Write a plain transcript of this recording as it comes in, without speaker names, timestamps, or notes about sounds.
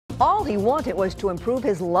All he wanted was to improve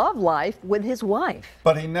his love life with his wife.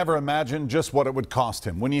 But he never imagined just what it would cost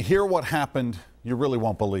him. When you hear what happened, you really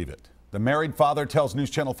won't believe it. The married father tells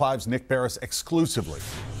News Channel 5's Nick Barris exclusively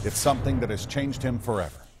it's something that has changed him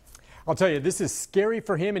forever. I'll tell you, this is scary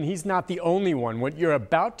for him, and he's not the only one. What you're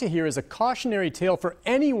about to hear is a cautionary tale for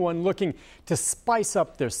anyone looking to spice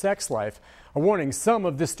up their sex life. A warning, some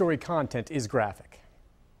of this story content is graphic.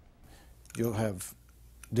 You'll have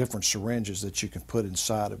different syringes that you can put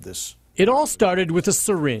inside of this. It all started with a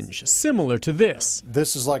syringe, similar to this.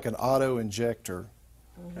 This is like an auto injector,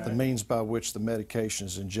 the means by which the medication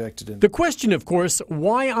is injected in. The question, of course,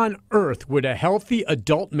 why on earth would a healthy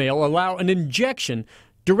adult male allow an injection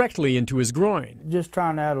directly into his groin? Just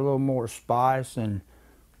trying to add a little more spice, and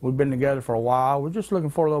we've been together for a while. We're just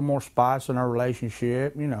looking for a little more spice in our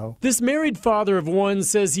relationship, you know. This married father of one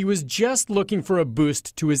says he was just looking for a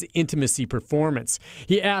boost to his intimacy performance.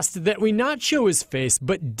 He asked that we not show his face,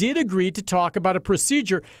 but did agree to talk about a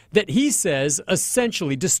procedure that he says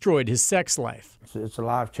essentially destroyed his sex life. It's a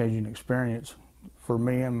life-changing experience for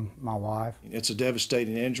me and my wife. It's a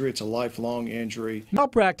devastating injury. It's a lifelong injury.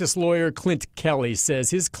 Malpractice lawyer Clint Kelly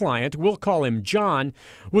says his client, we'll call him John,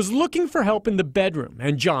 was looking for help in the bedroom.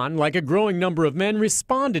 And John, like a growing number of men,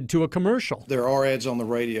 responded to a commercial. There are ads on the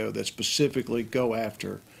radio that specifically go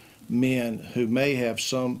after men who may have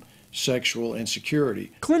some sexual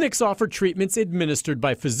insecurity. Clinics offer treatments administered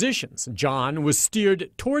by physicians. John was steered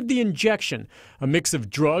toward the injection, a mix of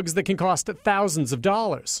drugs that can cost thousands of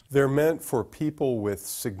dollars. They're meant for people with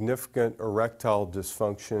significant erectile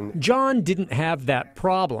dysfunction. John didn't have that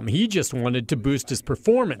problem. He just wanted to boost his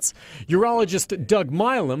performance. Urologist Doug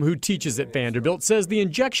Milam, who teaches at Vanderbilt, says the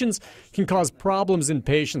injections can cause problems in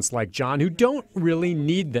patients like John who don't really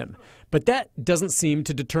need them. But that doesn't seem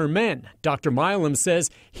to deter men. Dr. Milam says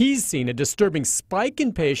he's seen a disturbing spike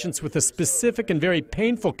in patients with a specific and very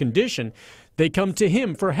painful condition. They come to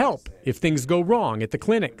him for help if things go wrong at the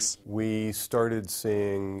clinics. We started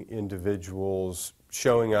seeing individuals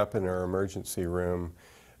showing up in our emergency room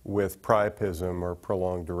with priapism or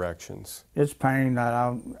prolonged erections. It's pain that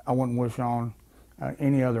I wouldn't wish on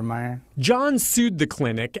any other man. John sued the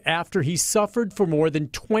clinic after he suffered for more than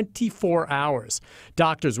 24 hours.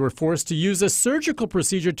 Doctors were forced to use a surgical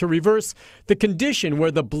procedure to reverse the condition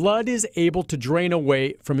where the blood is able to drain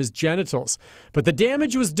away from his genitals. But the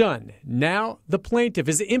damage was done. Now the plaintiff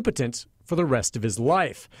is impotent for the rest of his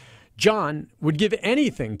life. John would give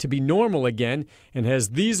anything to be normal again and has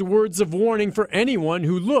these words of warning for anyone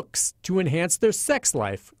who looks to enhance their sex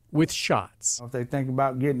life with shots. If they think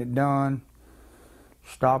about getting it done,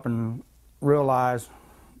 stop and realize,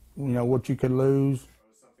 what you could lose.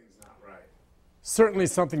 Certainly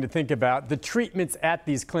something to think about. The treatments at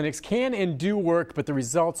these clinics can and do work, but the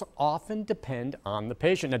results often depend on the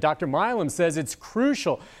patient. Now, Dr. Milam says it's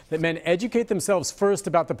crucial that men educate themselves first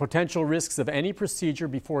about the potential risks of any procedure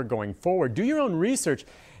before going forward. Do your own research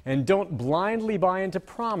and don't blindly buy into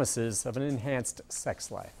promises of an enhanced sex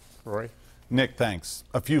life. Roy? Nick, thanks.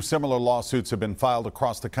 A few similar lawsuits have been filed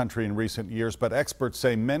across the country in recent years, but experts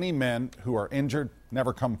say many men who are injured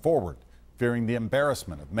never come forward, fearing the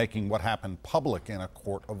embarrassment of making what happened public in a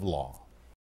court of law.